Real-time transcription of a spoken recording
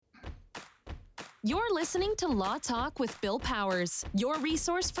You're listening to Law Talk with Bill Powers, your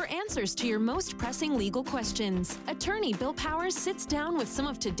resource for answers to your most pressing legal questions. Attorney Bill Powers sits down with some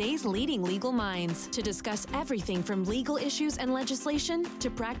of today's leading legal minds to discuss everything from legal issues and legislation to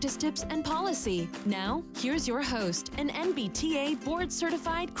practice tips and policy. Now, here's your host, an NBTA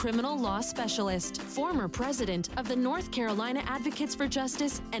board-certified criminal law specialist, former president of the North Carolina Advocates for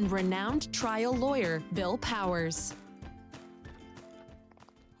Justice, and renowned trial lawyer, Bill Powers.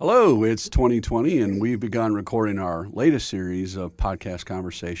 Hello, it's 2020, and we've begun recording our latest series of podcast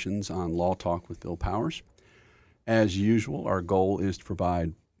conversations on Law Talk with Bill Powers. As usual, our goal is to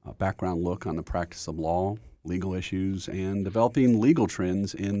provide a background look on the practice of law, legal issues, and developing legal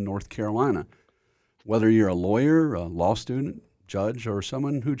trends in North Carolina. Whether you're a lawyer, a law student, judge, or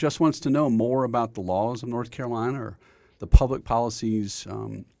someone who just wants to know more about the laws of North Carolina or the public policies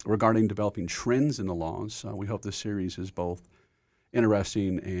regarding developing trends in the laws, we hope this series is both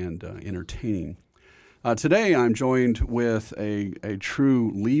interesting and entertaining. Today, I'm joined with a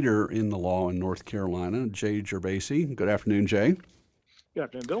true leader in the law in North Carolina, Jay Gervasi. Good afternoon, Jay. Good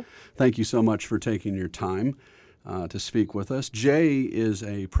afternoon, Bill. Thank you so much for taking your time to speak with us. Jay is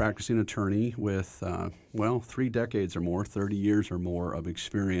a practicing attorney with, 3 decades or more, 30 years or more of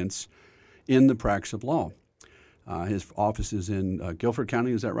experience in the practice of law. His office is in Guilford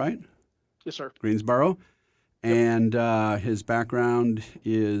County, is that right? Yes, sir. Greensboro. And his background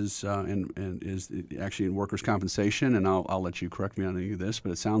is is actually in workers' compensation, and I'll let you correct me on any of this,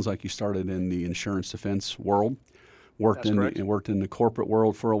 but it sounds like you started in the insurance defense world, worked in the corporate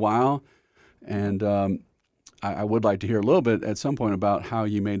world for a while, and I would like to hear a little bit at some point about how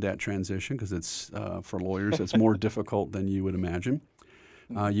you made that transition, because it's for lawyers it's more difficult than you would imagine.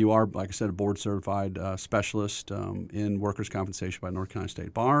 You are, like I said, a board-certified specialist in workers' compensation by North Carolina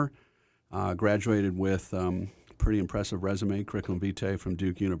State Bar. Graduated with pretty impressive resume, curriculum vitae from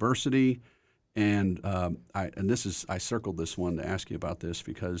Duke University, and I circled this one to ask you about this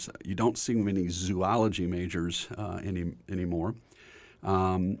because you don't see many zoology majors anymore,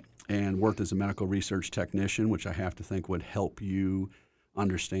 and worked as a medical research technician, which I have to think would help you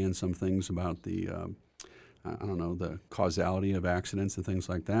understand some things about the the causality of accidents and things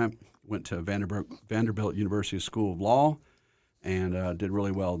like that. Went to Vanderbilt University School of Law, and did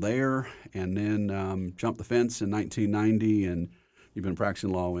really well there, and then jumped the fence in 1990, and you've been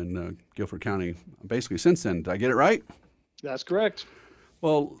practicing law in Guilford County basically since then. Did I get it right? That's correct.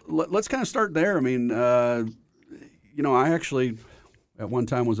 Well, let's kind of start there. I mean, I actually at one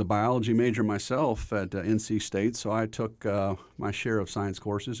time was a biology major myself at NC State, so I took my share of science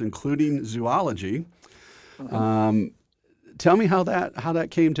courses, including zoology. Mm-hmm. Tell me how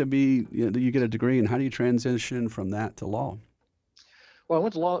that came to be. You get a degree, and how do you transition from that to law? Well, I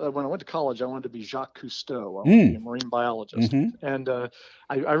went to law when I went to college. I wanted to be Jacques Cousteau. I wanted to be a marine biologist, and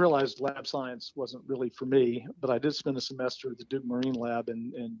I realized lab science wasn't really for me. But I did spend a semester at the Duke Marine Lab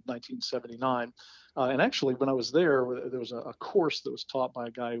in 1979. And actually, when I was there was a course that was taught by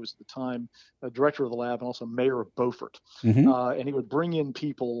a guy who was at the time director of the lab and also mayor of Beaufort. And he would bring in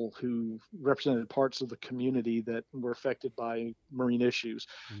people who represented parts of the community that were affected by marine issues.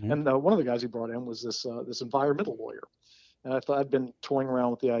 And one of the guys he brought in was this environmental lawyer. And I thought I'd been toying around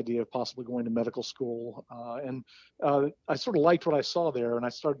with the idea of possibly going to medical school. And I sort of liked what I saw there, and I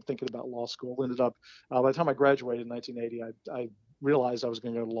started thinking about law school. Ended up, by the time I graduated in 1980, I realized I was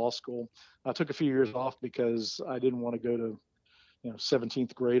going to go to law school. I took a few years off because I didn't want to go to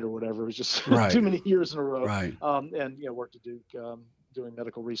 17th grade or whatever. It was just too many years in a row. Right. And worked at Duke doing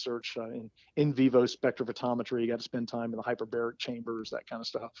medical research in vivo spectrophotometry. Got to spend time in the hyperbaric chambers, that kind of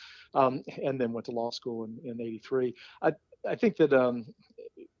stuff. And then went to law school in 83. I think that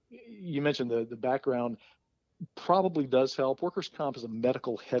you mentioned the background probably does help. Workers' comp is a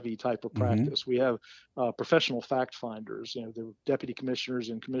medical heavy type of practice. We have professional fact finders, the deputy commissioners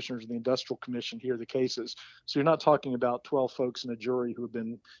and commissioners of the industrial commission hear the cases. So you're not talking about 12 folks in a jury who have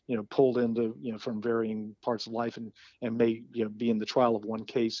been, pulled into, from varying parts of life and may, be in the trial of one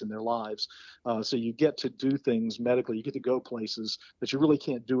case in their lives. So you get to do things medically. You get to go places that you really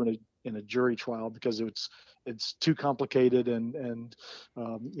can't do in a jury trial because it's too complicated and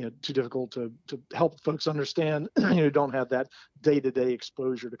too difficult to help folks understand. Don't have that day-to-day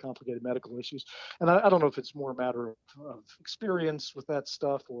exposure to complicated medical issues. And I don't know if it's more a matter of experience with that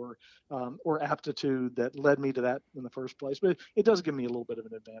stuff or aptitude that led me to that in the first place. But it does give me a little bit of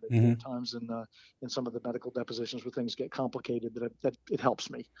an advantage at times in some of the medical depositions where things get complicated. That it helps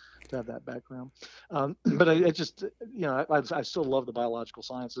me. to have that background. But I just, I still love the biological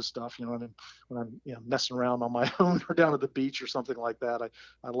sciences stuff. When I'm messing around on my own or down at the beach or something like that,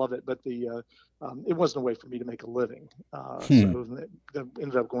 I love it. But it wasn't a way for me to make a living, so that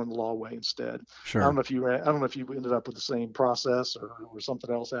ended up going the law way instead. Sure. I don't know if you ended up with the same process or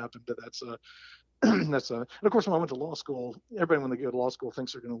something else happened, but that's and of course, when I went to law school, everybody when they go to law school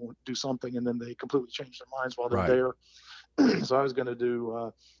thinks they're going to do something, and then they completely change their minds while they're there. So I was going to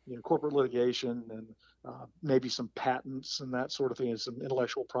do corporate litigation and maybe some patents and that sort of thing, and some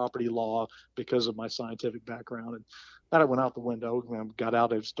intellectual property law because of my scientific background. And that went out the window. When I got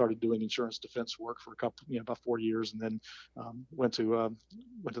out, I started doing insurance defense work for about 4 years, and then went to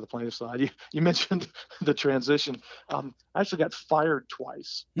the plaintiff side. You mentioned the transition. I actually got fired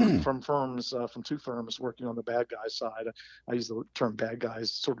twice from two firms working on the bad guys side. I use the term bad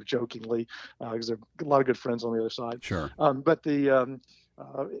guys sort of jokingly because there are a lot of good friends on the other side. Sure. But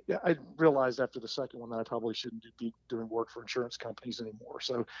I realized after the second one that I probably shouldn't be doing work for insurance companies anymore.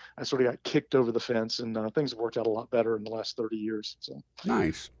 So I sort of got kicked over the fence, and things have worked out a lot better in the last 30 years. So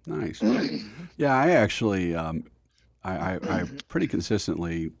nice. Yeah, I actually, I pretty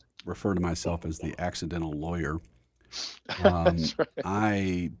consistently refer to myself as the accidental lawyer. That's right.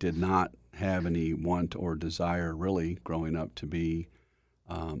 I did not have any want or desire really growing up to be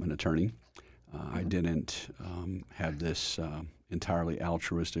an attorney. I didn't have this entirely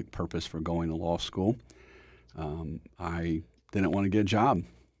altruistic purpose for going to law school. I didn't want to get a job.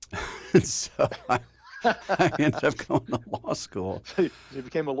 So I ended up going to law school. You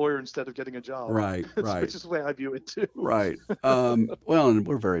became a lawyer instead of getting a job. Right. Which is the way I view it too. Right. Well, and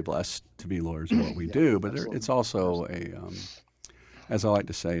we're very blessed to be lawyers in what we do, but it's also as I like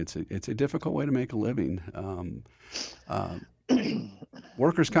to say, it's a difficult way to make a living.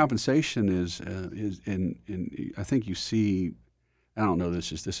 Workers' compensation is in I think you see, I don't know,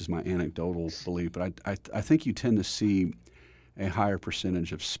 this is my anecdotal belief, but I think you tend to see a higher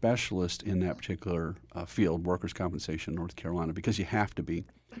percentage of specialists in that particular field, workers' compensation in North Carolina, because you have to be.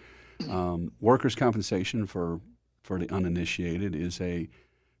 Workers' compensation for the uninitiated is a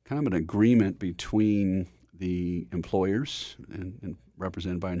kind of an agreement between the employers and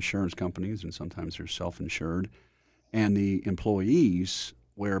represented by insurance companies, and sometimes they're self-insured, and the employees,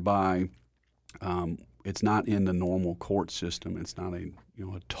 whereby it's not in the normal court system. It's not a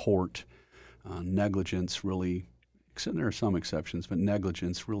tort. Negligence really, except there are some exceptions, but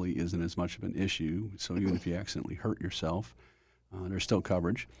negligence really isn't as much of an issue. So even if you accidentally hurt yourself, there's still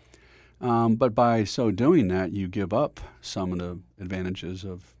coverage. But by so doing that, you give up some of the advantages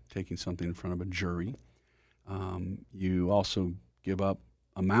of taking something in front of a jury. You also give up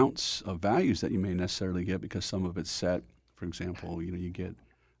amounts of values that you may necessarily get because some of it's set. For example, you get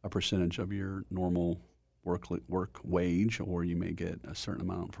a percentage of your normal work wage, or you may get a certain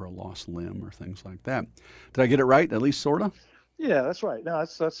amount for a lost limb or things like that. Did I get it right, at least sort of? Yeah, that's right. No,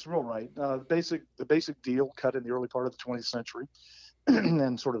 that's real right. The basic deal cut in the early part of the 20th century,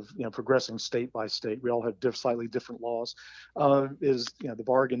 and sort of progressing state by state. We all have slightly different laws. The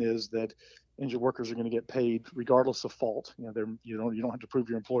bargain is that injured workers are going to get paid regardless of fault. You don't have to prove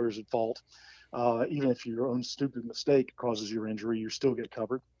your employer's at fault. Even if your own stupid mistake causes your injury, you still get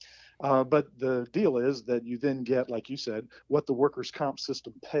covered. But the deal is that you then get, like you said, what the workers' comp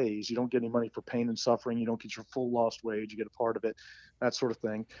system pays. You don't get any money for pain and suffering. You don't get your full lost wage. You get a part of it, that sort of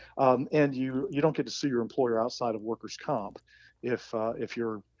thing. And you don't get to sue your employer outside of workers' comp if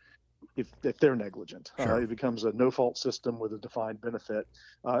they're negligent. Sure. It becomes a no-fault system with a defined benefit,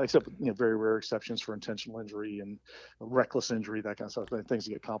 except very rare exceptions for intentional injury and reckless injury, that kind of stuff. Things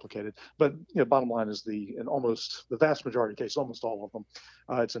get complicated. But bottom line is in almost the vast majority of cases, almost all of them,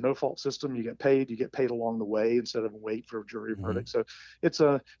 it's a no-fault system. You get paid along the way instead of wait for a jury verdict. So it's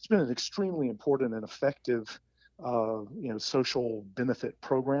been an extremely important and effective social benefit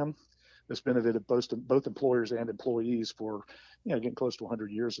program that's benefited both employers and employees for getting close to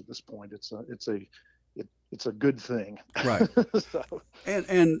 100 years at this point. It's a good thing. Right. So.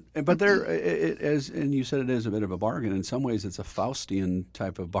 But there, and you said it is a bit of a bargain. In some ways, it's a Faustian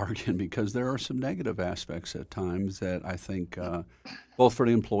type of bargain because there are some negative aspects at times that I think both for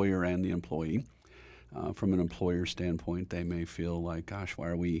the employer and the employee. From an employer standpoint, they may feel like, gosh, why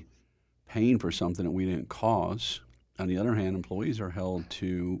are we paying for something that we didn't cause? On the other hand, employees are held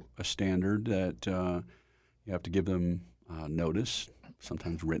to a standard that you have to give them notice,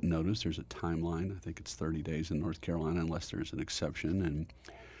 sometimes written notice. There's a timeline. I think it's 30 days in North Carolina unless there's an exception.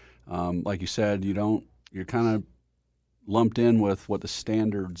 And like you said, you're kind of lumped in with what the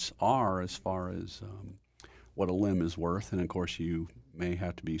standards are as far as what a limb is worth. And, of course, you may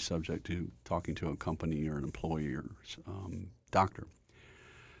have to be subject to talking to a company or an employer's doctor.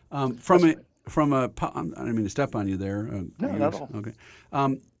 From That's a from a, I didn't mean to step on you there. No, not at all. Okay.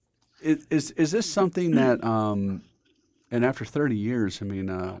 Is this something that, and after 30 years, I mean,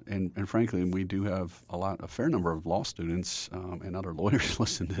 and frankly, we do have a fair number of law students and other lawyers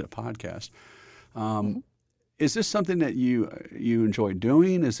listen to the podcast. Is this something that you enjoy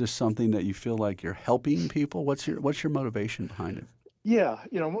doing? Is this something that you feel like you're helping people? What's your motivation behind it? Yeah,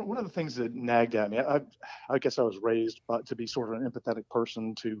 one of the things that nagged at me, I guess I was raised to be sort of an empathetic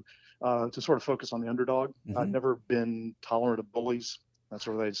person, to sort of focus on the underdog. I've never been tolerant of bullies. That's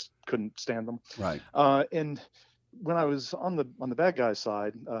where they just couldn't stand them. Right. And when I was on the bad guy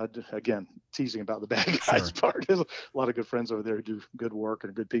side, again, teasing about the bad guys part, there's a lot of good friends over there who do good work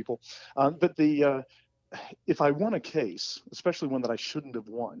and good people. But if I won a case, especially one that I shouldn't have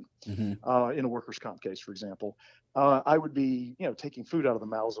won, in a workers' comp case, for example, I would be, taking food out of the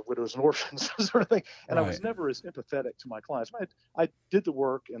mouths of widows and orphans, sort of thing. And I was never as empathetic to my clients. I did the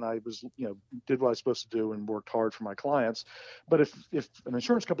work, and I was, did what I was supposed to do and worked hard for my clients. But if an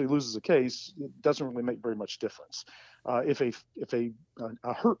insurance company loses a case, it doesn't really make very much difference. If a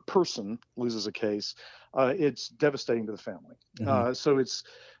hurt person loses a case, it's devastating to the family. So it's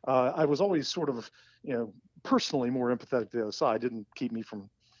I was always sort of, personally more empathetic to the other side. It didn't keep me from,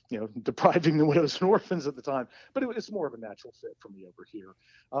 depriving the widows and orphans at the time, but it's more of a natural fit for me over here.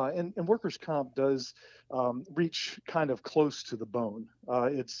 And workers' comp does reach kind of close to the bone.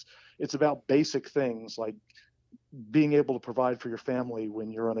 It's about basic things like being able to provide for your family when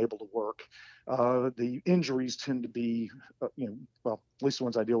you're unable to work. The injuries tend to be, well, at least the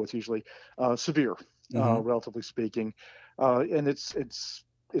ones I deal with usually, severe, relatively speaking. And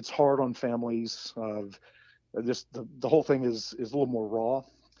it's hard on families. Just the whole thing is a little more raw.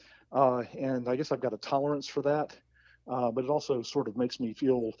 And I guess I've got a tolerance for that. But it also sort of makes me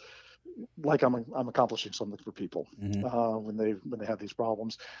feel like I'm accomplishing something for people when they have these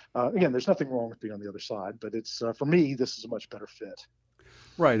problems. Again, there's nothing wrong with being on the other side, but it's for me, this is a much better fit.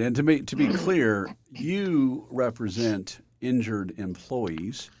 Right, and to be clear, you represent injured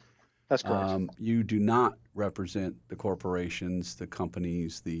employees. That's correct. You do not represent the corporations, the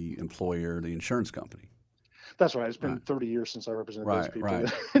companies, the employer, the insurance company. That's right. It's been 30 years since I represented those people.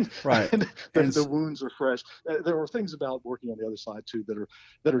 Right. And the wounds are fresh. There are things about working on the other side too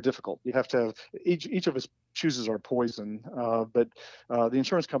that are difficult. You have to have each of us chooses our poison, but the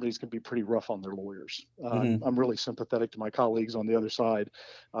insurance companies can be pretty rough on their lawyers. I'm really sympathetic to my colleagues on the other side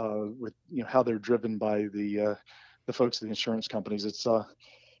with how they're driven by the folks at the insurance companies. It's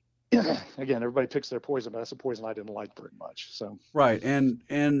again, everybody picks their poison, but that's a poison I didn't like very much. So right,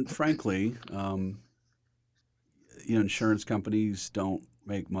 and frankly, insurance companies don't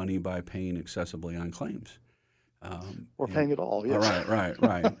make money by paying excessively on claims. Or paying it all, yes.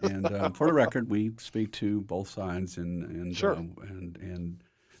 Right. And for the record, we speak to both sides, and sure. And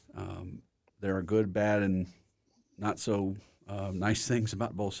there are good, bad, and not so nice things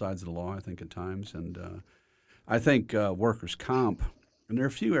about both sides of the law, I think, at times. And I think workers' comp, and there are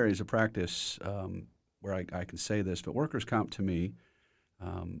a few areas of practice where I can say this, but workers' comp to me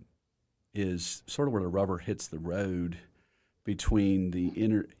is sort of where the rubber hits the road between the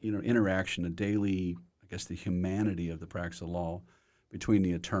interaction, the daily, I guess, the humanity of the practice of law between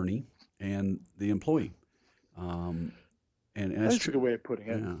the attorney and the employee. And that's a good way of putting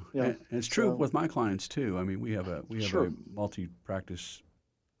it. Yeah. And it's true with my clients too. I mean, we have a multi-practice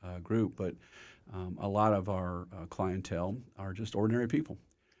group, but a lot of our clientele are just ordinary people.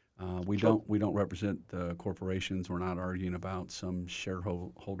 We don't represent the corporations. We're not arguing about some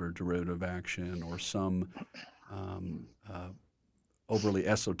shareholder derivative action or some overly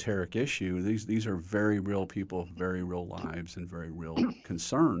esoteric issue. These are very real people, very real lives, and very real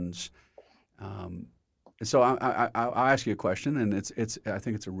concerns. And so I'll ask you a question, and I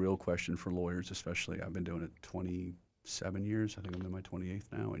think it's a real question for lawyers, especially. I've been doing it 27 years. I think I'm in my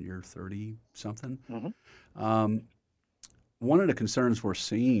 28th now, and you're 30-something. One of the concerns we're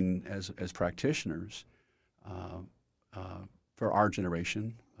seeing as practitioners for our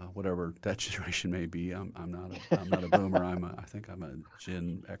generation, whatever that generation may be, I'm not a boomer. I think I'm a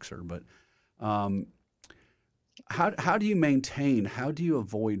Gen Xer. But how do you maintain? How do you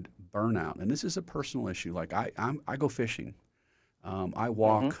avoid burnout? And this is a personal issue. Like I go fishing. I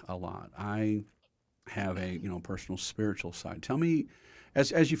walk a lot. I have a personal spiritual side. Tell me,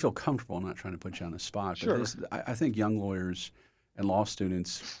 as you feel comfortable. I'm not trying to put you on the spot, but sure. I think young lawyers and law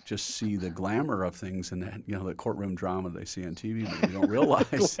students just see the glamour of things and that, the courtroom drama they see on TV, but they don't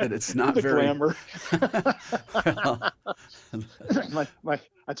realize that it's not the very glamour. well,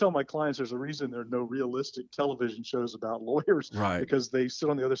 I tell my clients there's a reason there are no realistic television shows about lawyers, right. because they sit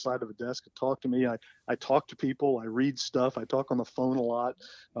on the other side of a desk and talk to me. I talk to people, I read stuff, I talk on the phone a lot.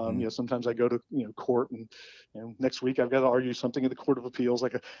 Sometimes I go to court, and next week I've got to argue something at the Court of Appeals.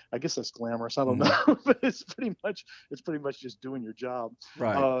 I guess that's glamorous. I don't know, but it's pretty much just doing your job.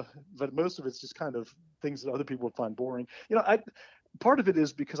 Right. But most of it's just kind of things that other people would find boring. Part of it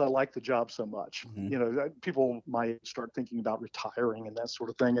is because I like the job so much. People my age start thinking about retiring and that sort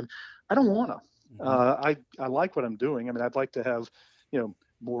of thing, and I don't want to. I like what I'm doing. I mean, I'd like to have,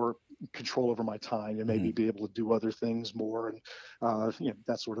 more control over my time and maybe be able to do other things more and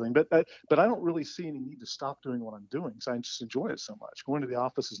that sort of thing. But I don't really see any need to stop doing what I'm doing, because I just enjoy it so much. Going to the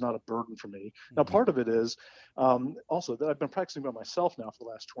office is not a burden for me. Now, part of it is also that I've been practicing by myself now for the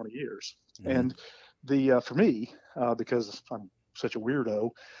last 20 years, and for me, because I'm such a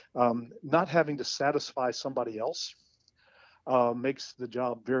weirdo, not having to satisfy somebody else makes the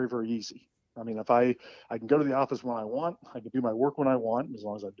job very, very easy. I mean, if I can go to the office when I want, I can do my work when I want, as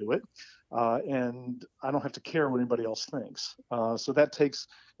long as I do it, and I don't have to care what anybody else thinks. So that takes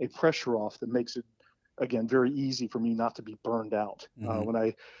a pressure off that makes it, again, very easy for me not to be burned out. When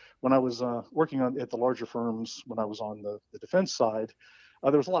I was working at the larger firms, when I was on the defense side,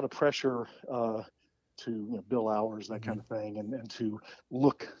 there was a lot of pressure to bill hours, that kind of thing, and to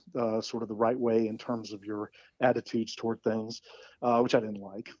look sort of the right way in terms of your attitudes toward things, which I didn't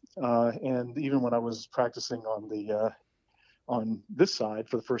like. And even when I was practicing on this side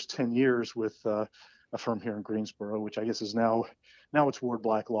for the first 10 years with a firm here in Greensboro, which I guess is now it's Ward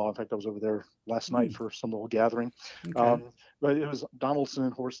Black Law. In fact, I was over there last night for some little gathering. Okay. But it was Donaldson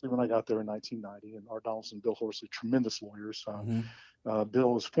and Horsley when I got there in 1990, and Art Donaldson, Bill Horsley, tremendous lawyers.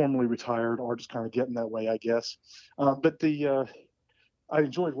 Bill is formally retired. Art is kind of getting that way, I guess. But I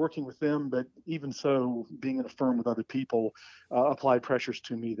enjoyed working with them, but even so, being in a firm with other people applied pressures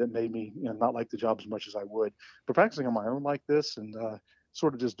to me that made me not like the job as much as I would. But practicing on my own like this and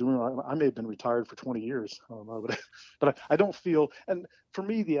sort of just doing, I may have been retired for 20 years, I don't know, but I don't feel, and for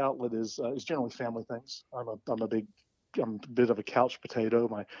me, the outlet is generally family things. I'm a bit of a couch potato.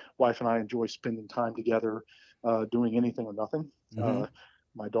 My wife and I enjoy spending time together, doing anything or nothing.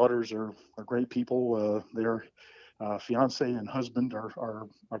 My daughters are great people. Their fiance and husband are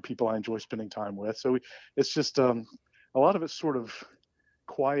people I enjoy spending time with. So it's just a lot of it's sort of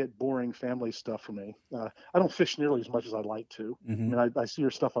quiet, boring family stuff for me. I don't fish nearly as much as I'd like to. I mean, I see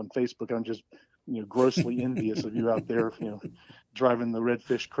your stuff on Facebook, and I'm just grossly envious of you out there, driving the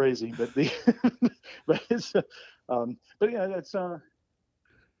redfish crazy. But it's man,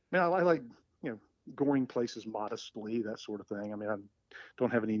 I like going places modestly, that sort of thing. I mean, I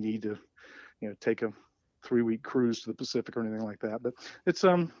don't have any need to take a 3-week cruise to the Pacific or anything like that. But it's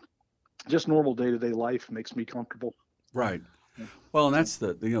just normal day-to-day life makes me comfortable. Right. Well, and that's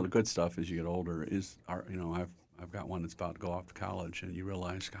the good stuff as you get older is I've got one that's about to go off to college, and you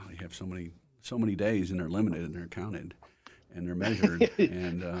realize, God, you have so many days, and they're limited and they're counted and they're measured,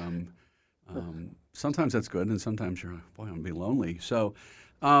 and sometimes that's good, and sometimes you're like, boy, I'm gonna be lonely. So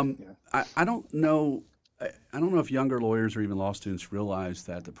I don't know. I don't know if younger lawyers or even law students realize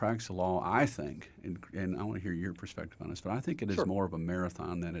that the practice of law, I think, and I want to hear your perspective on this, but I think it is more of a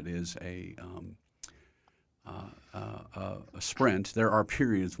marathon than it is a sprint. There are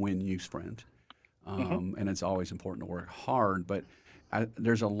periods when you sprint, and it's always important to work hard, but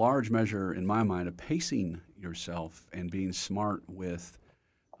there's a large measure, in my mind, of pacing yourself and being smart with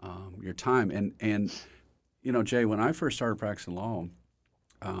your time. And Jay, when I first started practicing law,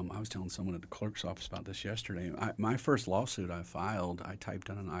 I was telling someone at the clerk's office about this yesterday. My first lawsuit I filed, I typed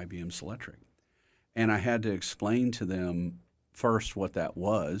on an IBM Selectric. And I had to explain to them first what that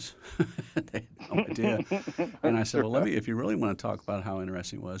was. They had no idea. And I said, well, if you really want to talk about how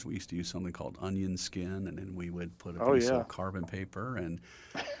interesting it was, we used to use something called onion skin, and then we would put a piece of carbon paper and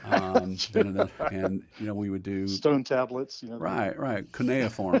we would do stone tablets. Right,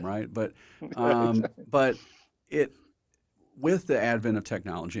 cuneiform, right? But with the advent of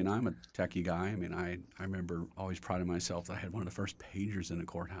technology, and I'm a techie guy, I mean, I remember always priding myself that I had one of the first pagers in the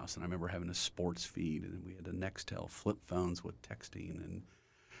courthouse, and I remember having a sports feed, and we had a Nextel flip phones with texting,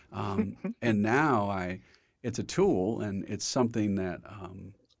 and now it's a tool, and it's something that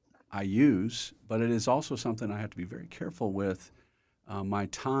I use, but it is also something I have to be very careful with my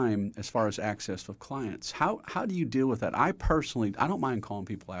time as far as access with clients. How do you deal with that? I don't mind calling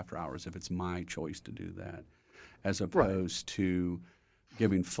people after hours if it's my choice to do that, as opposed to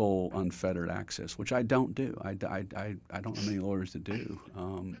giving full unfettered access, which I don't do. I don't know many lawyers that do.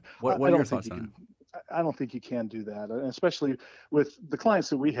 What are your thoughts on it? I don't think you can do that, especially with the clients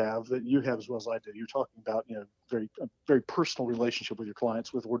that we have, that you have as well as I do. You're talking about, a very personal relationship with your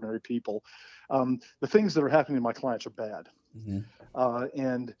clients, with ordinary people. The things that are happening to my clients are bad,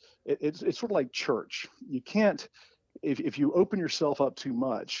 and it's sort of like church. You can't, if you open yourself up too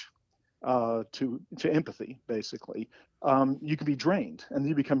much to empathy, basically, you can be drained and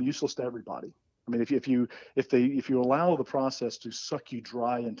you become useless to everybody. I mean, if you allow the process to suck you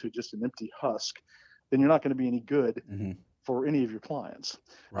dry into just an empty husk, then you're not going to be any good for any of your clients.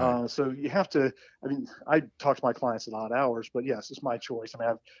 Right. So you have to. I mean, I talk to my clients at odd hours, but yes, it's my choice. I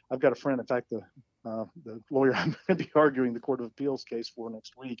mean, I've got a friend. In fact, the lawyer I'm going to be arguing the Court of Appeals case for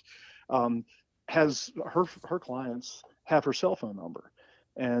next week has her clients have her cell phone number.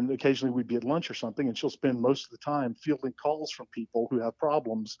 And occasionally we'd be at lunch or something, and she'll spend most of the time fielding calls from people who have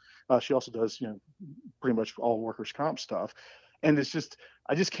problems. She also does, pretty much all workers' comp stuff. And it's just,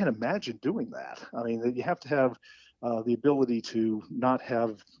 I just can't imagine doing that. I mean, you have to have the ability to not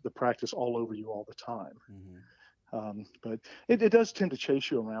have the practice all over you all the time. But it does tend to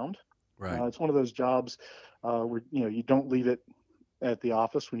chase you around. Right. It's one of those jobs where, you don't leave it at the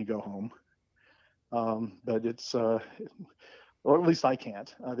office when you go home. But it's, or at least I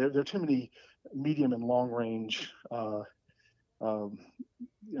can't. There are too many medium and long range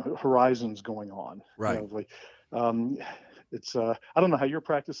horizons going on. Right. It's I don't know how your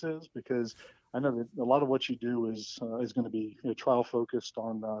practice is, because I know that a lot of what you do is going to be trial focused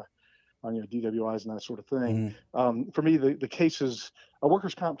on DWIs and that sort of thing. For me, the cases, a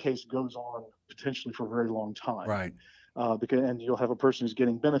workers' comp case goes on potentially for a very long time. Right. And you'll have a person who's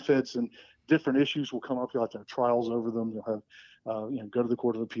getting benefits, and different issues will come up. You'll have to have trials over them. You'll have go to the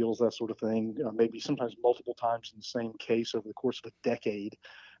Court of Appeals, that sort of thing, maybe sometimes multiple times in the same case over the course of a decade.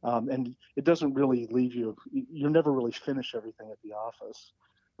 And it doesn't really leave you, you never really finish everything at the office.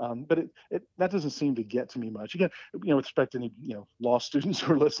 But that doesn't seem to get to me much. Again, with respect to any, law students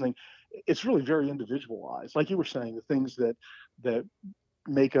who are listening, it's really very individualized. Like you were saying, the things that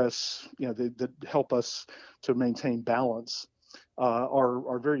make us, that help us to maintain balance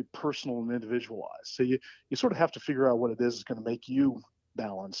are very personal and individualized. So you sort of have to figure out what it is that's going to make you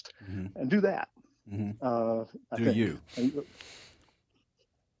balanced, and do that. I think.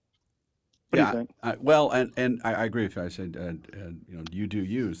 What do you think? I agree with you. I said, you do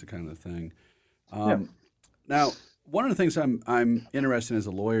you is the kind of thing. Now, one of the things I'm interested in as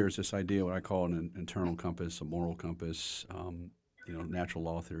a lawyer is this idea, what I call an internal compass, a moral compass, natural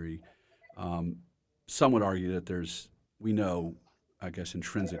law theory. Some would argue that we know, I guess,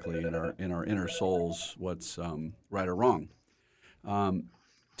 intrinsically in our inner souls what's right or wrong.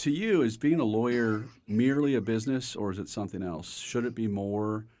 To you, is being a lawyer merely a business, or is it something else? Should it be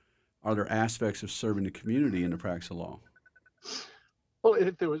more? Are there aspects of serving the community in the practice of law? Well,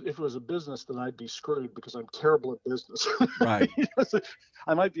 if it was a business, then I'd be screwed, because I'm terrible at business. Right.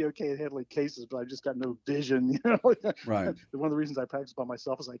 I might be okay at handling cases, but I've just got no vision. Right. One of the reasons I practice by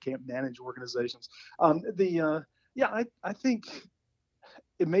myself is I can't manage organizations. I think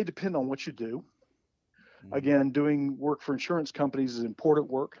it may depend on what you do. Again, doing work for insurance companies is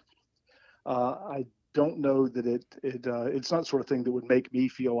important work. I don't know that it's not the sort of thing that would make me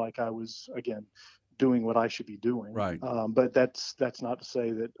feel like I was, again, doing what I should be doing. Right. But that's not to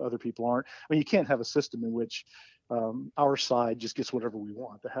say that other people aren't. I mean, you can't have a system in which our side just gets whatever we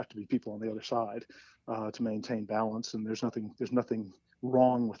want. There have to be people on the other side to maintain balance, and there's nothing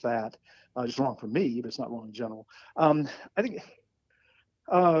wrong with that. It's wrong for me, but it's not wrong in general. I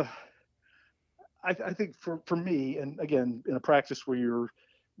think for me, and again, in a practice where you're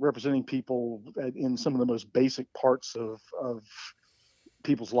representing people in some of the most basic parts of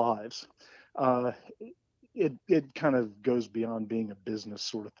people's lives, it kind of goes beyond being a business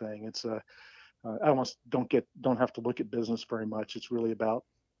sort of thing. It's I almost don't have to look at business very much. It's really about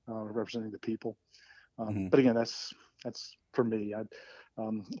representing the people. But again, that's for me.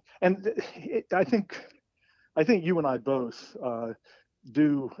 I think you and I both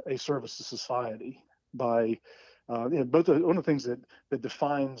do a service to society by both. One of the things that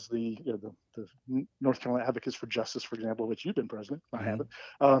defines the North Carolina Advocates for Justice, for example, which you've been president, I haven't.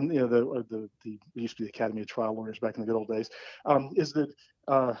 The used to be the Academy of Trial Lawyers back in the good old days, is that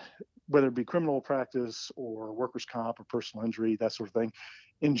whether it be criminal practice or workers' comp or personal injury, that sort of thing,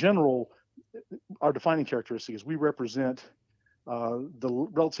 in general, our defining characteristic is we represent the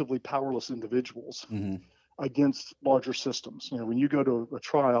relatively powerless individuals against larger systems. When you go to a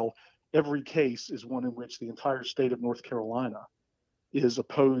trial, every case is one in which the entire state of North Carolina is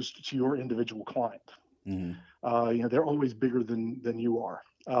opposed to your individual client. Hmm. They're always bigger than you are.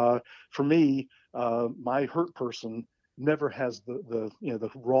 For me, my hurt person never has the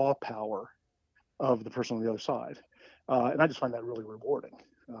raw power of the person on the other side, and I just find that really rewarding.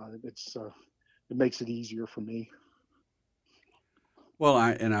 It makes it easier for me. Well,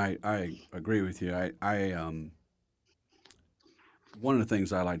 I agree with you. One of the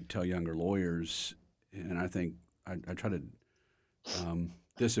things I like to tell younger lawyers, and I think I try to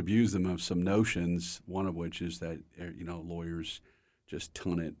disabuse them of some notions. One of which is that lawyers just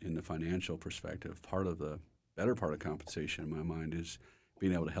ton it in the financial perspective. Part of the better part of compensation, in my mind, is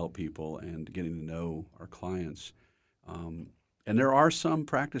being able to help people and getting to know our clients. Um, and there are some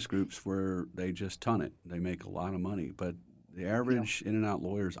practice groups where they just ton it. They make a lot of money, but the Yeah. average in and out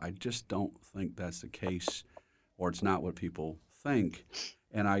lawyers, I just don't think that's the case, or it's not what people think.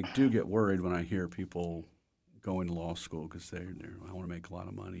 And I do get worried when I hear people going to law school because I want to make a lot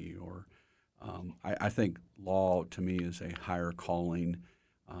of money, or I think law to me is a higher calling,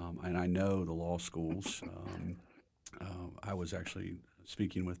 and I know the law schools. I was actually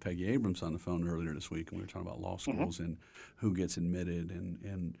speaking with Peggy Abrams on the phone earlier this week, and we were talking about law Hmm. schools and who gets admitted.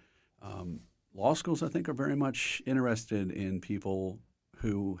 And law schools, I think, are very much interested in people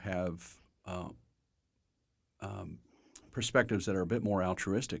who have um, perspectives that are a bit more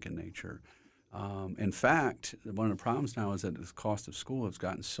altruistic in nature. In fact, one of the problems now is that the cost of school has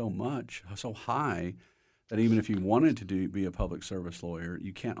gotten so high, that even if you wanted to be a public service lawyer,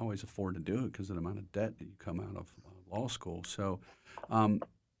 you can't always afford to do it because of the amount of debt that you come out of law school. So um,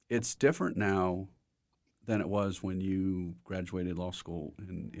 it's different now than it was when you graduated law school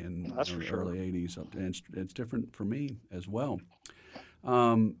in That's for the sure. early 80s. And it's different for me as well.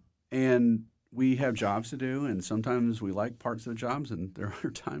 Um, and we have jobs to do, and sometimes we like parts of the jobs, and there are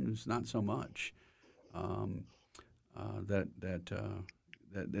times not so much. Um, that that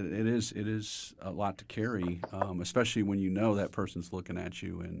that it is a lot to carry, especially when you know that person's looking at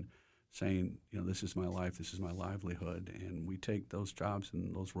you and saying, this is my life, this is my livelihood, and we take those jobs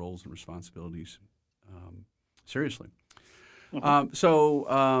and those roles and responsibilities seriously. Hmm. So,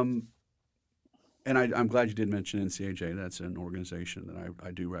 and I'm glad you did mention NCAJ. That's an organization that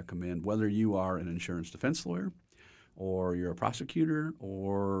I do recommend, whether you are an insurance defense lawyer, or you're a prosecutor,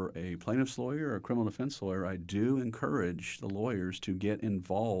 or a plaintiff's lawyer, or a criminal defense lawyer. I do encourage the lawyers to get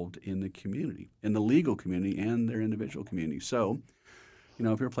involved in the community, in the legal community, and their individual community. So,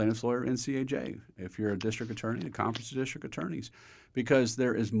 if you're a plaintiff's lawyer, NCAJ. If you're a district attorney, the Conference of District Attorneys, because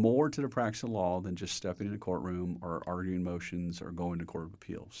there is more to the practice of law than just stepping in a courtroom or arguing motions or going to court of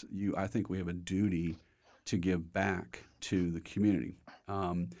appeals. I think we have a duty to give back to the community.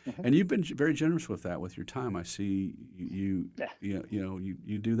 Hmm. And you've been very generous with that with your time. I see Yeah.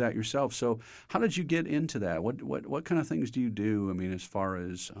 you do that yourself. So how did you get into that? What kind of things do you do? I mean, as far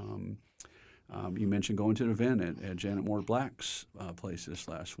as you mentioned going to an event at Janet Moore Black's place this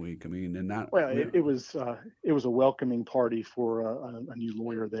last week. I mean, and not. Well, it was a welcoming party for a new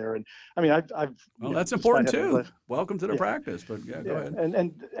lawyer there, and I mean, I've Well, that's despite important having too. left. Welcome to the Yeah. practice. But yeah, go Yeah,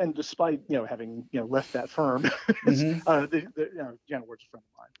 ahead. and despite having left that firm, Hmm. Janet Ward's a friend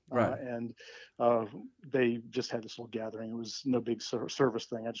of mine, Right. and they just had this little gathering. It was no big service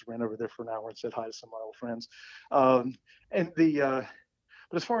thing. I just ran over there for an hour and said hi to some of my old friends, um, and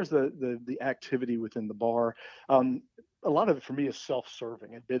but as far as the activity within the bar, um, a lot of it for me is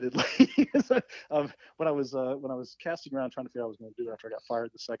self-serving, admittedly. So, when I was casting around trying to figure out what I was going to do after I got fired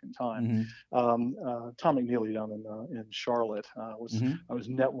the second time, Hmm. Tom McNeely down in Charlotte was Hmm. I was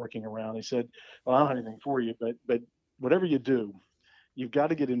networking around. He said, "Well, I don't have anything for you, but whatever you do, you've got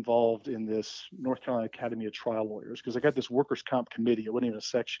to get involved in this North Carolina Academy of Trial Lawyers because I got this workers' comp committee. It wasn't even a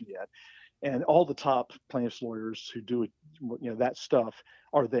section yet, and all the top plaintiffs lawyers who do it, that stuff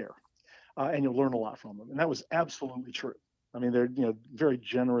are there, and you'll learn a lot from them." And that was absolutely true. I mean, they're very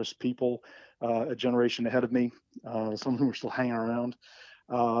generous people, a generation ahead of me, some of whom are still hanging around,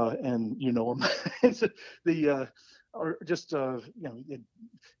 and them. It's, or just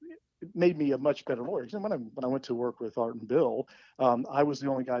it made me a much better lawyer. And when I went to work with Art and Bill, I was the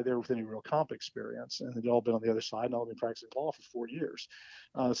only guy there with any real comp experience, and they'd all been on the other side, and I'd been practicing law for 4 years.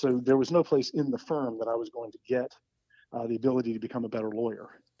 So there was no place in the firm that I was going to get the ability to become a better lawyer.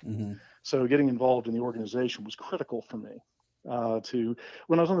 Hmm. So getting involved in the organization was critical for me. To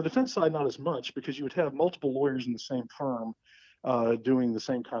When I was on the defense side, not as much because you would have multiple lawyers in the same firm doing the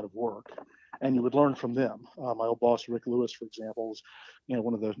same kind of work, and you would learn from them. My old boss, Rick Lewis, for example, was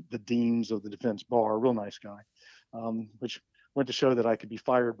one of the deans of the defense bar, a real nice guy, which went to show that I could be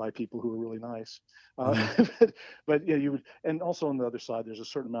fired by people who were really nice. Hmm. But you would, and also on the other side, there's a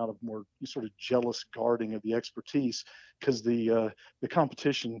certain amount of more sort of jealous guarding of the expertise because the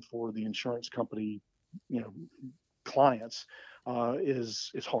competition for the insurance company clients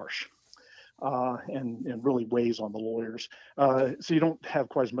is harsh. And really weighs on the lawyers. So you don't have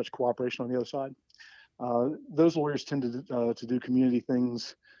quite as much cooperation on the other side. Those lawyers tend to do community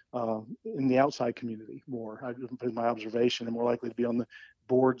things in the outside community more. In my observation, and more likely to be on the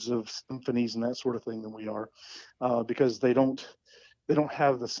boards of symphonies and that sort of thing than we are, because they don't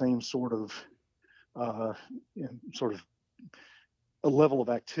have the same sort of a level of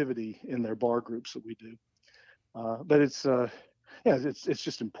activity in their bar groups that we do. But it's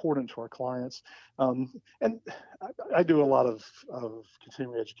just important to our clients. And I do a lot of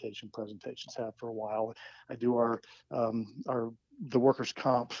continuing education presentations, have for a while. I do the workers'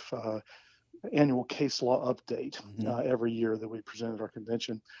 comp annual case law update every year that we present at our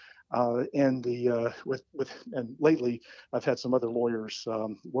convention. And lately I've had some other lawyers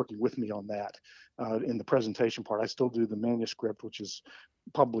working with me on that in the presentation part. I still do the manuscript, which is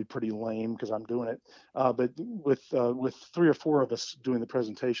probably pretty lame because I'm doing it. But with 3 or 4 of us doing the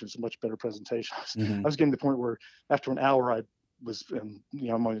presentation, it's a much better presentation. I was getting to the point where after an hour I'm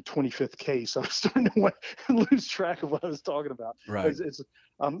on the 25th case. I was starting to lose track of what I was talking about. Right.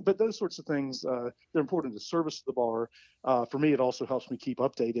 But those sorts of things, they're important to service the bar. For me, it also helps me keep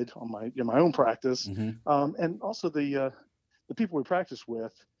updated on my own practice. And also the people we practice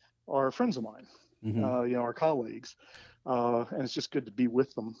with are friends of mine, our colleagues. And it's just good to be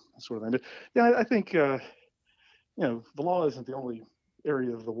with them, sort of thing. But yeah, I think, the law isn't the only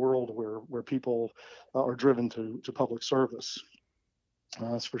area of the world where people are driven to public service.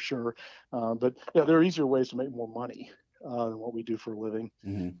 That's for sure. But yeah, there are easier ways to make more money than what we do for a living.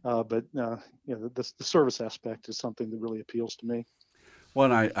 But the service aspect is something that really appeals to me.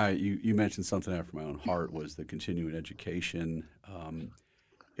 Well, and you mentioned something after my own heart was the continuing education.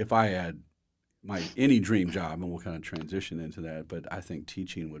 If I had any dream job, and we'll kind of transition into that, but I think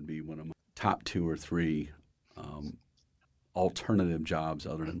teaching would be one of my top 2 or 3 alternative jobs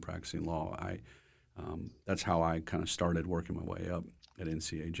other than practicing law. That's how I kind of started working my way up at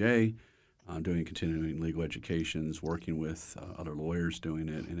NCAJ, doing continuing legal educations, working with other lawyers doing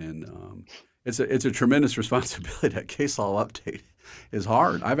it, and then it's a tremendous responsibility. That case law update is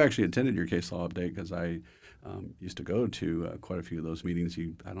hard. I've actually attended your case law update because I used to go to quite a few of those meetings.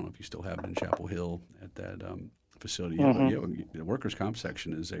 I don't know if you still have it in Chapel Hill at that facility. But the workers' comp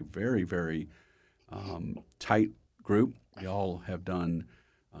section is a very, very tight group. We all have done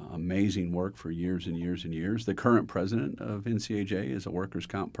amazing work for years and years and years. The current president of NCAJ is a workers'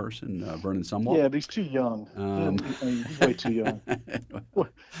 comp person, Vernon Sumwalt. Yeah, but he's too young. He's way too young.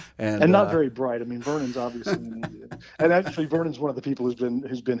 and not very bright. I mean, Vernon's obviously, and actually Vernon's one of the people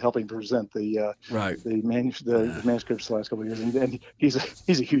who's been helping present the manuscripts the last couple of years, and he's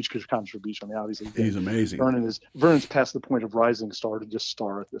a huge contribution. I mean, obviously he's amazing. Vernon's past the point of rising star to just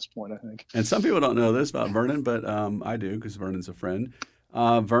star at this point, I think. And some people don't know this about Vernon, but I do because Vernon's a friend.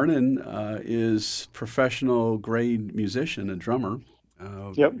 Vernon is professional grade musician and drummer.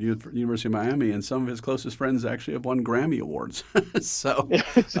 University of Miami, and some of his closest friends actually have won Grammy Awards. So,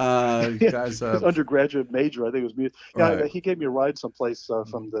 guys, his undergraduate major, I think, was music. Right. He gave me a ride someplace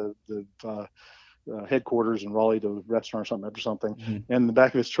from the headquarters in Raleigh to a restaurant or something. And in the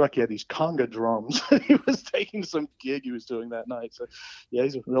back of his truck, he had these conga drums. He was taking some gig he was doing that night. So, yeah,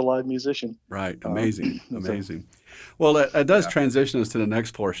 he's a real live musician. Right. Amazing. Amazing. Well, it does transition us to the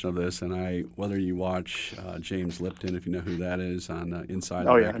next portion of this. And whether you watch James Lipton, if you know who that is, on Inside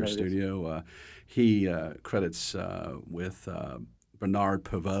the Record Studio, he credits with Bernard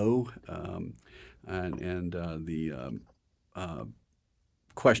Pivot and the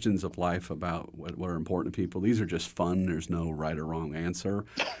questions of life about what are important to people. These are just fun. There's no right or wrong answer.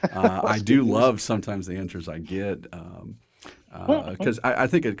 I do love sometimes the answers I get because I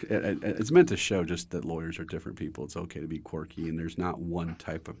think it's meant to show just that lawyers are different people. It's okay to be quirky, and there's not one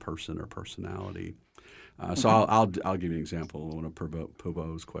type of person or personality. So I'll give you an example of one of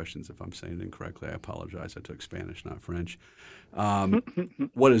Pivot's questions. If I'm saying it incorrectly, I apologize. I took Spanish, not French.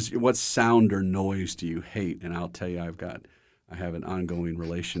 What sound or noise do you hate? And I'll tell you, I have an ongoing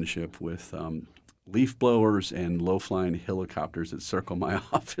relationship with leaf blowers and low-flying helicopters that circle my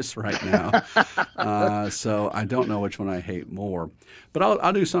office right now. So I don't know which one I hate more. But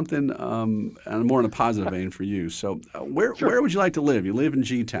I'll do something more in a positive vein for you. So where would you like to live? You live in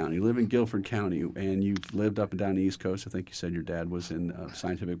G-Town. You live in Guilford County, and you've lived up and down the East Coast. I think you said your dad was in a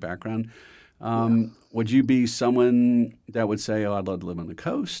scientific background. Would you be someone that would say, I'd love to live on the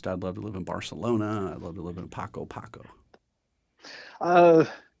coast. I'd love to live in Barcelona. I'd love to live in Paco.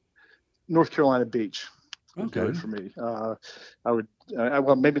 North Carolina Beach. Okay. Good for me. I would.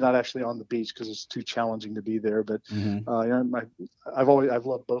 Well, maybe not actually on the beach because it's too challenging to be there. But I've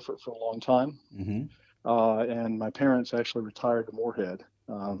loved Beaufort for a long time. and my parents actually retired to Moorhead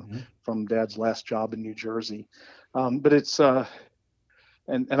from Dad's last job in New Jersey. But it's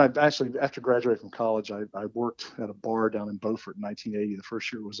and I've actually, after graduating from college, I worked at a bar down in Beaufort in 1980. The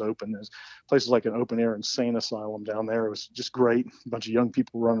first year it was open. There's places like an open air insane asylum down there. It was just great. A bunch of young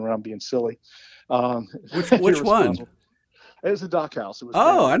people running around being silly. Which one? It was the Dock House. It was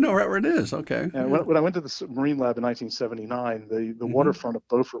I know right where it is. Okay. And when I went to the Marine Lab in 1979, the waterfront of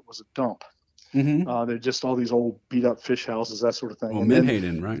Beaufort was a dump. They're just all these old beat up fish houses, that sort of thing. Oh,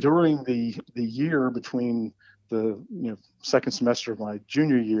 Menhaden, right? During the year between the second semester of my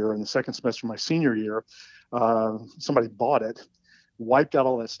junior year and the second semester of my senior year, somebody bought it, wiped out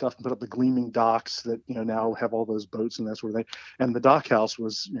all that stuff, and put up the gleaming docks that now have all those boats and that sort of thing. And the Dock House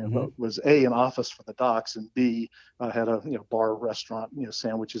was was A, an office for the docks, and B, had a bar, restaurant,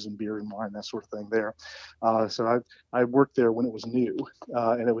 sandwiches and beer and wine, that sort of thing there. So I worked there when it was new,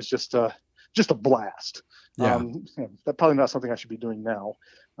 and it was just a blast. Yeah. That's probably not something I should be doing now.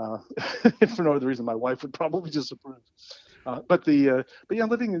 For no other reason, my wife would probably disapprove. But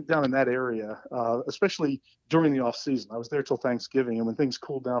living down in that area, especially during the off season, I was there till Thanksgiving, and when things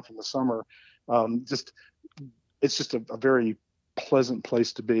cooled down from the summer, it's just a very pleasant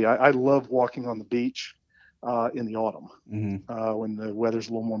place to be. I love walking on the beach in the autumn when the weather's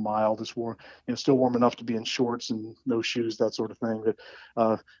a little more mild. It's warm, still warm enough to be in shorts and no shoes, that sort of thing.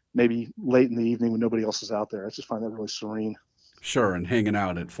 But maybe late in the evening when nobody else is out there, I just find that really serene. Sure, and hanging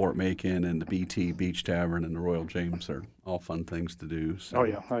out at Fort Macon and the BT Beach Tavern and the Royal James are all fun things to do. So. Oh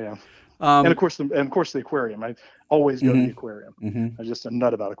yeah. And of course the aquarium. I always go to the aquarium. I'm just a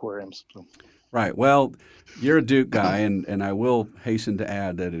nut about aquariums. So. Right. Well, you're a Duke guy, and I will hasten to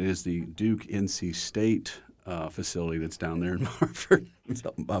add that it is the Duke NC State facility that's down there in Beaufort.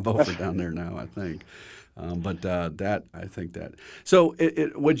 Beaufort down there now, I think. So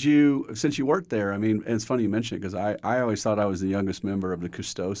would you, since you worked there, I mean, and it's funny you mention it because I always thought I was the youngest member of the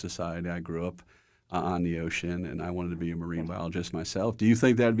Cousteau Society. I grew up on the ocean, and I wanted to be a marine biologist myself. Do you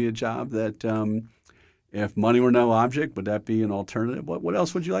think that'd be a job that, if money were no object, would that be an alternative? What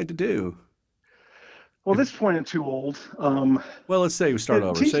else would you like to do? Well, at this point, I'm too old. Well, let's say we start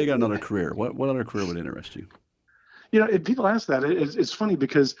over. Say you got another career. What other career would interest you? If people ask that, it's funny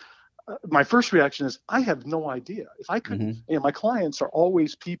because my first reaction is I have no idea. If I could, my clients are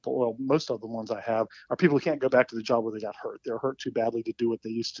always people. Well, most of the ones I have are people who can't go back to the job where they got hurt. They're hurt too badly to do what they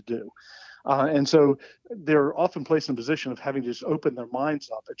used to do, and so they're often placed in a position of having to just open their minds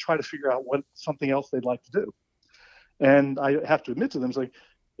up and try to figure out what something else they'd like to do. And I have to admit to them, it's like,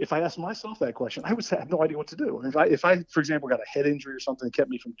 if I asked myself that question, I would say I have no idea what to do. And if I, for example, got a head injury or something that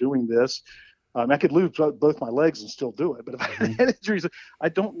kept me from doing this, I could lose both my legs and still do it. But if I had head injuries, I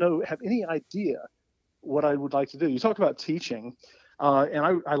don't have any idea what I would like to do. You talk about teaching,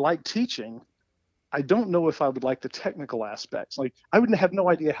 and I like teaching. I don't know if I would like the technical aspects. Like I wouldn't have no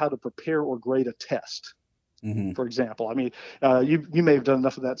idea how to prepare or grade a test. For example, I mean, you may have done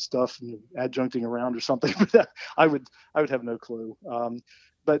enough of that stuff, adjuncting around or something, but I would have no clue.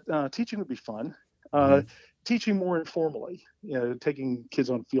 But teaching would be fun. Teaching more informally, taking kids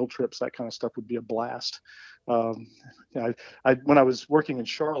on field trips, that kind of stuff would be a blast. When I was working in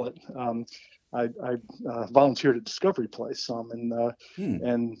Charlotte, I volunteered at Discovery Place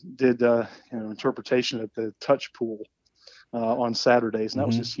and did interpretation at the touch pool on Saturdays, and that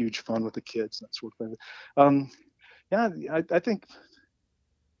was just huge fun with the kids, that sort of thing. I think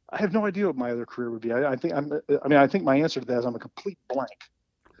I have no idea what my other career would be. I think my answer to that is I'm a complete blank.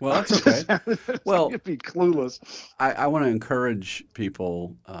 Well, that's okay. Well, you'd be clueless. I want to encourage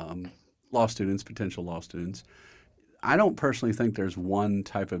people, law students, potential law students. I don't personally think there's one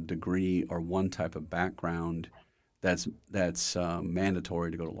type of degree or one type of background that's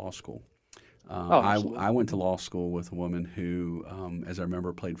mandatory to go to law school. I went to law school with a woman who, as I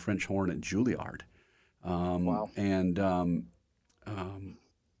remember, played French horn at Juilliard. Wow. And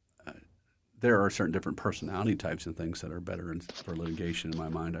there are certain different personality types and things that are better for litigation in my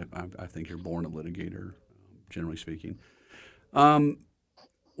mind. I think you're born a litigator, generally speaking. Well,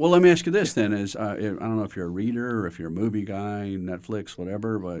 let me ask you this then: I don't know if you're a reader or if you're a movie guy, Netflix,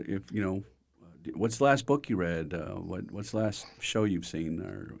 whatever. But what's the last book you read? What's the last show you've seen?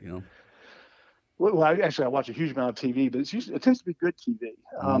 Or Well, I watch a huge amount of TV, but it tends to be good TV.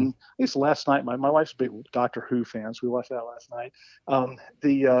 I guess last night, my wife's a big Doctor Who fan, so we watched that last night.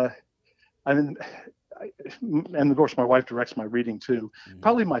 And of course, my wife directs my reading too.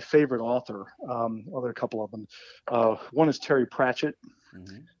 Probably my favorite author, well, there are a couple of them. One is Terry Pratchett,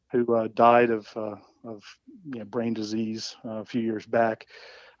 who died of brain disease a few years back.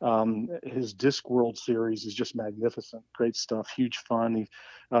 His Discworld series is just magnificent. Great stuff. Huge fun.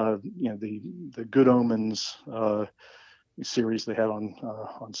 The Good Omens series they had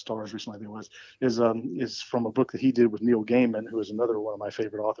on Stars recently, I think it was, is from a book that he did with Neil Gaiman, who is another one of my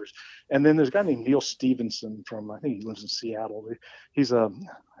favorite authors. And then there's a guy named Neil Stevenson I think he lives in Seattle. I think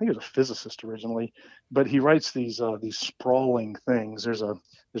he was a physicist originally, but he writes these sprawling things. There's a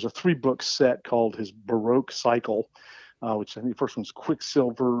 3-book set called his Baroque Cycle, which I think the first one's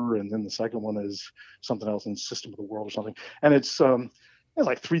Quicksilver, and then the second one is something else in System of the World or something. And it's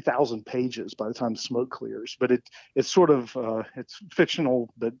like 3,000 pages by the time the smoke clears. But it's sort of it's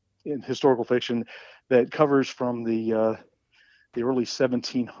fictional, but in historical fiction that covers from the early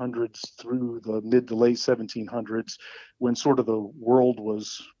 1700s through the mid to late 1700s, when sort of the world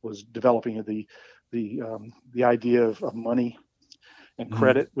was developing the idea of money and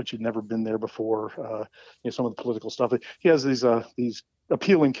credit, which had never been there before. Some of the political stuff. He has these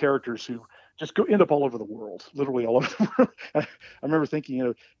appealing characters who just end up all over the world, literally all over the world. I remember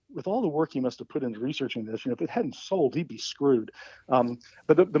thinking, with all the work he must have put into researching this, if it hadn't sold, he'd be screwed. But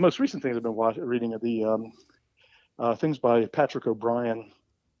the most recent things I've been reading are the things by Patrick O'Brien.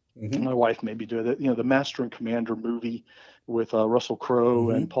 Mm-hmm. My wife made me do it. The Master and Commander movie with Russell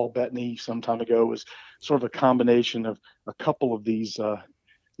Crowe and Paul Bettany some time ago was sort of a combination of a couple of these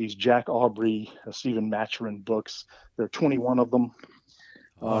Jack Aubrey, Stephen Maturin books. There are 21 of them.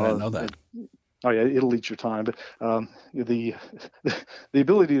 I didn't know that. Oh yeah, it'll eat your time. But the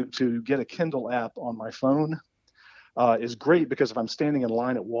ability to get a Kindle app on my phone is great, because if I'm standing in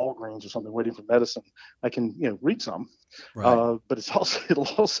line at Walgreens or something waiting for medicine, I can read some. Right. But it'll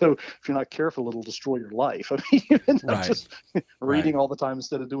also, if you're not careful, it'll destroy your life. I mean, just reading all the time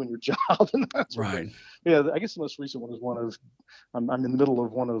instead of doing your job. And that sort of thing. Yeah, I guess the most recent one is I'm in the middle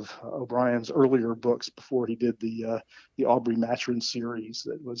of one of O'Brien's earlier books before he did the Aubrey Maturin series.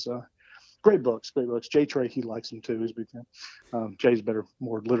 That was great books. Jay Trey, he likes them too. He's a big fan. Jay's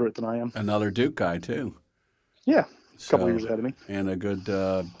more literate than I am. Another Duke guy too. Yeah. A couple years ahead of me. And a good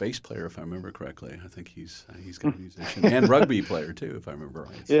bass player, if I remember correctly. I think he's got a musician. And rugby player, too, if I remember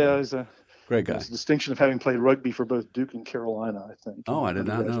right. So, yeah, he's a great guy. There's a distinction of having played rugby for both Duke and Carolina, I think. Oh, I did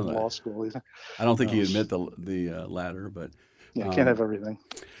not know that. Law school. I don't think he admit the latter, but... Yeah, can't have everything.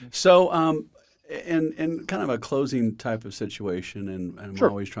 So, in kind of a closing type of situation, and I'm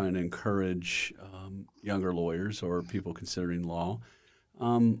always trying to encourage younger lawyers or people considering law,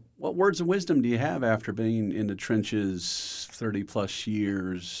 what words of wisdom do you have after being in the trenches 30 plus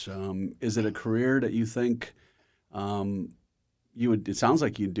years? Is it a career that you think you would? It sounds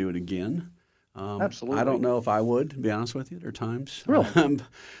like you'd do it again. Absolutely. I don't know if I would, to be honest with you. There are times. Really?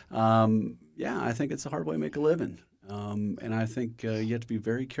 Yeah, I think it's a hard way to make a living, and I think you have to be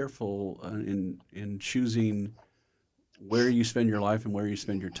very careful in choosing where you spend your life and where you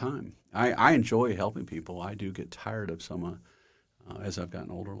spend your time. I enjoy helping people. I do get tired of some. As I've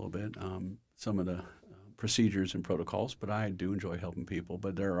gotten older a little bit, some of the procedures and protocols, but I do enjoy helping people.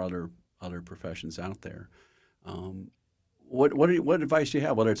 But there are other professions out there. What advice do you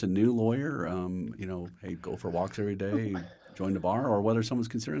have? Whether it's a new lawyer, hey, go for walks every day, join the bar, or whether someone's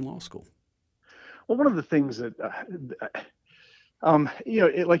considering law school. Well, one of the things that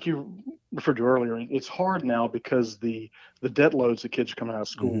like you referred to earlier, it's hard now because the debt loads that kids are coming out of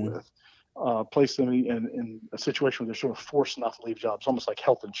school with. Place them in a situation where they're sort of forced not to leave jobs, almost like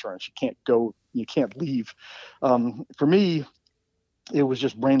health insurance. You can't leave. For me, it was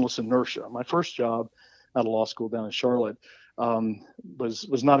just brainless inertia. My first job out of law school down in Charlotte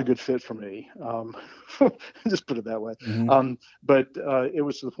was not a good fit for me. Just put it that way. But it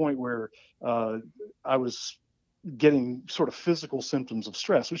was to the point where I was getting sort of physical symptoms of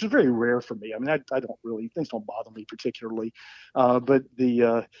stress, which is very rare for me. I mean, I don't really, things don't bother me particularly, but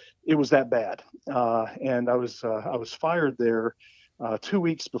it was that bad. And I was fired there 2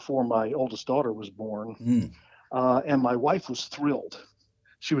 weeks before my oldest daughter was born. And my wife was thrilled.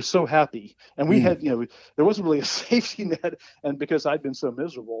 She was so happy. And we had, there wasn't really a safety net. And because I'd been so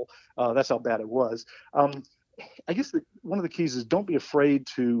miserable, that's how bad it was. I guess one of the keys is don't be afraid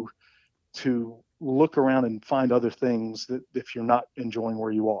to look around and find other things that if you're not enjoying where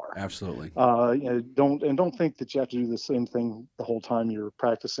you are. Absolutely. Don't think that you have to do the same thing the whole time you're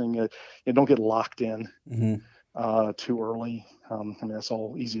practicing. And don't get locked in too early. I mean, that's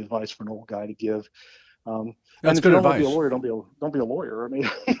all easy advice for an old guy to give. That's and good if you advice. Don't be a lawyer. Don't be a lawyer. I mean,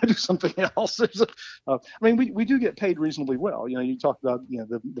 do something else. I mean, we do get paid reasonably well. You talked about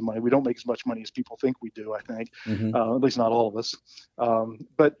the money. We don't make as much money as people think we do. I think, at least not all of us.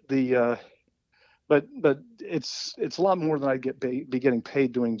 But it's a lot more than I'd be getting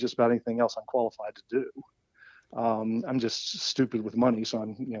paid doing just about anything else I'm qualified to do. I'm just stupid with money, so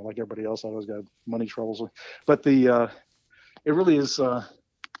I'm, like everybody else, I always got money troubles. But it really is.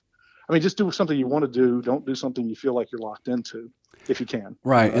 Just do something you want to do. Don't do something you feel like you're locked into, if you can.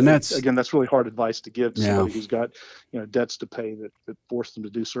 Right, and that's really hard advice to give to somebody who's got debts to pay that force them to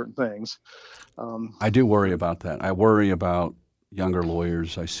do certain things. I do worry about that. I worry about younger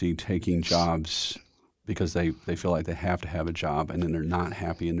lawyers I see taking jobs because they feel like they have to have a job, and then they're not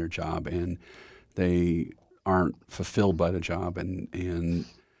happy in their job, and they aren't fulfilled by the job, and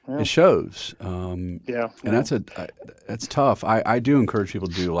it shows. And that's tough. I do encourage people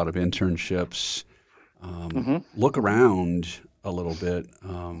to do a lot of internships. Look around a little bit.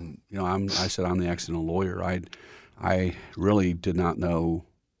 I said I'm the accidental lawyer. I really did not know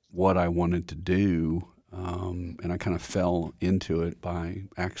what I wanted to do, and I kind of fell into it by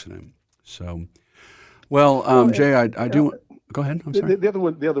accident. So, Jay, I do. Go ahead. I'm sorry. The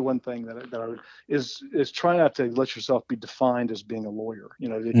other one thing that I would is try not to let yourself be defined as being a lawyer. You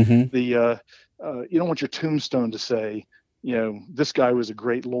don't want your tombstone to say, this guy was a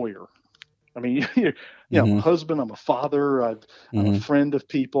great lawyer. I'm a husband, I'm a father, I'm a friend of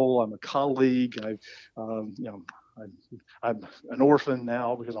people, I'm a colleague, I'm an orphan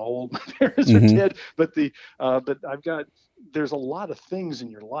now because I'm old. My parents are dead. But there's a lot of things in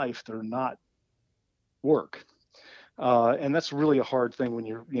your life that are not work. And that's really a hard thing when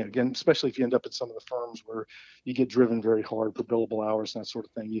you're, again, especially if you end up in some of the firms where you get driven very hard for billable hours and that sort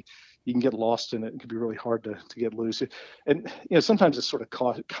of thing. You can get lost in it. It can be really hard to get loose. And, sometimes it's sort of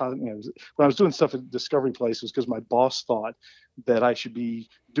when I was doing stuff at Discovery Place, it was because my boss thought that I should be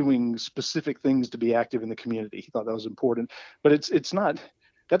doing specific things to be active in the community. He thought that was important. But it's not.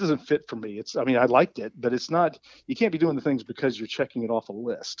 That doesn't fit for me. I liked it, but it's not. You can't be doing the things because you're checking it off a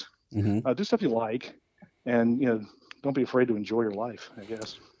list. Do stuff you like, and don't be afraid to enjoy your life, I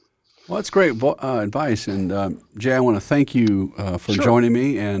guess. Well, that's great advice. And Jay, I want to thank you for joining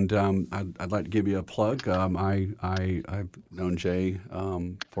me. And I'd like to give you a plug. I've known Jay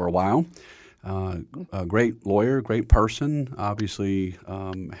for a while. A great lawyer, great person. Obviously,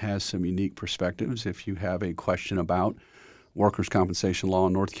 has some unique perspectives. If you have a question about workers' compensation law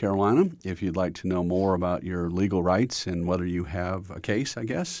in North Carolina, if you'd like to know more about your legal rights and whether you have a case, I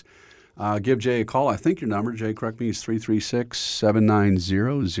guess. Give Jay a call. I think your number, Jay, correct me, is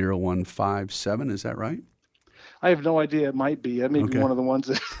 336-790-0157. Is that right? I have no idea. It might be. It may be one of the ones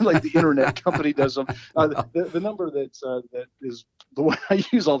that, like the internet company does them. The number that is the one I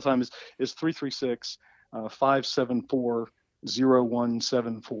use all the time is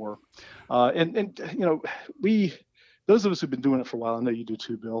 336-574-0174. Those of us who've been doing it for a while, I know you do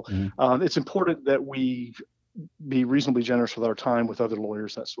too, Bill. It's important that we be reasonably generous with our time with other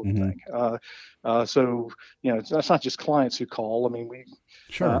lawyers, that sort of thing. So it's not just clients who call.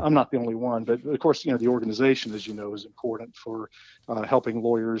 I'm not the only one, but of course, the organization, as you know, is important for helping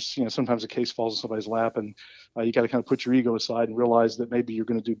lawyers. Sometimes a case falls in somebody's lap, and you got to kind of put your ego aside and realize that maybe you're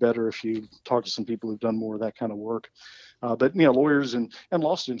going to do better if you talk to some people who've done more of that kind of work. But lawyers and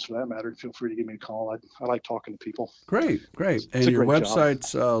law students, for that matter, feel free to give me a call. I like talking to people. Great. And your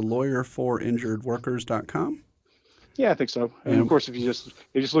website's lawyerforinjuredworkers.com? Yeah, I think so. And of course, if you just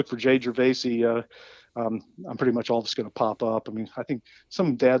look for Jay Gervasi, I'm pretty much all that's going to pop up. I think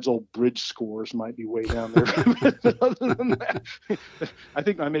some dad's old bridge scores might be way down there. But other than that, I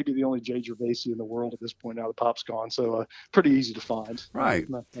think I may be the only Jay Gervasi in the world at this point now that Pop's gone. So pretty easy to find. Right.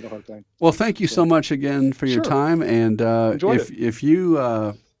 Not a hard thing. Well, thank you so much again for your time. And if you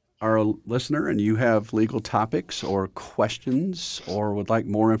are a listener and you have legal topics or questions or would like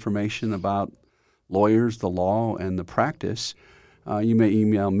more information about lawyers, the law, and the practice, you may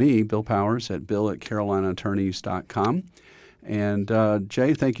email me, Bill Powers, at bill@carolinaattorneys.com. And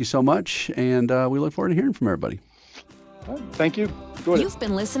Jay, thank you so much, and we look forward to hearing from everybody. Thank you. You've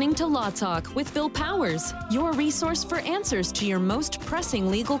been listening to Law Talk with Bill Powers, your resource for answers to your most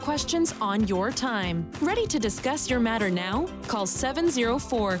pressing legal questions on your time. Ready to discuss your matter now? Call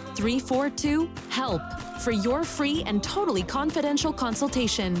 704-342-HELP for your free and totally confidential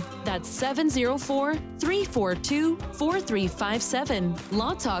consultation. That's 704-342-4357.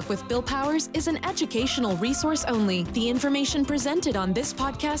 Law Talk with Bill Powers is an educational resource only. The information presented on this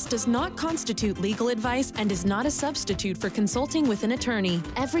podcast does not constitute legal advice and is not a substitute for consulting with an attorney.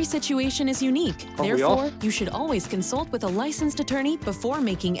 Every situation is unique. Therefore, you should always consult with a licensed attorney before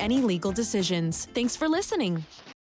making any legal decisions. Thanks for listening.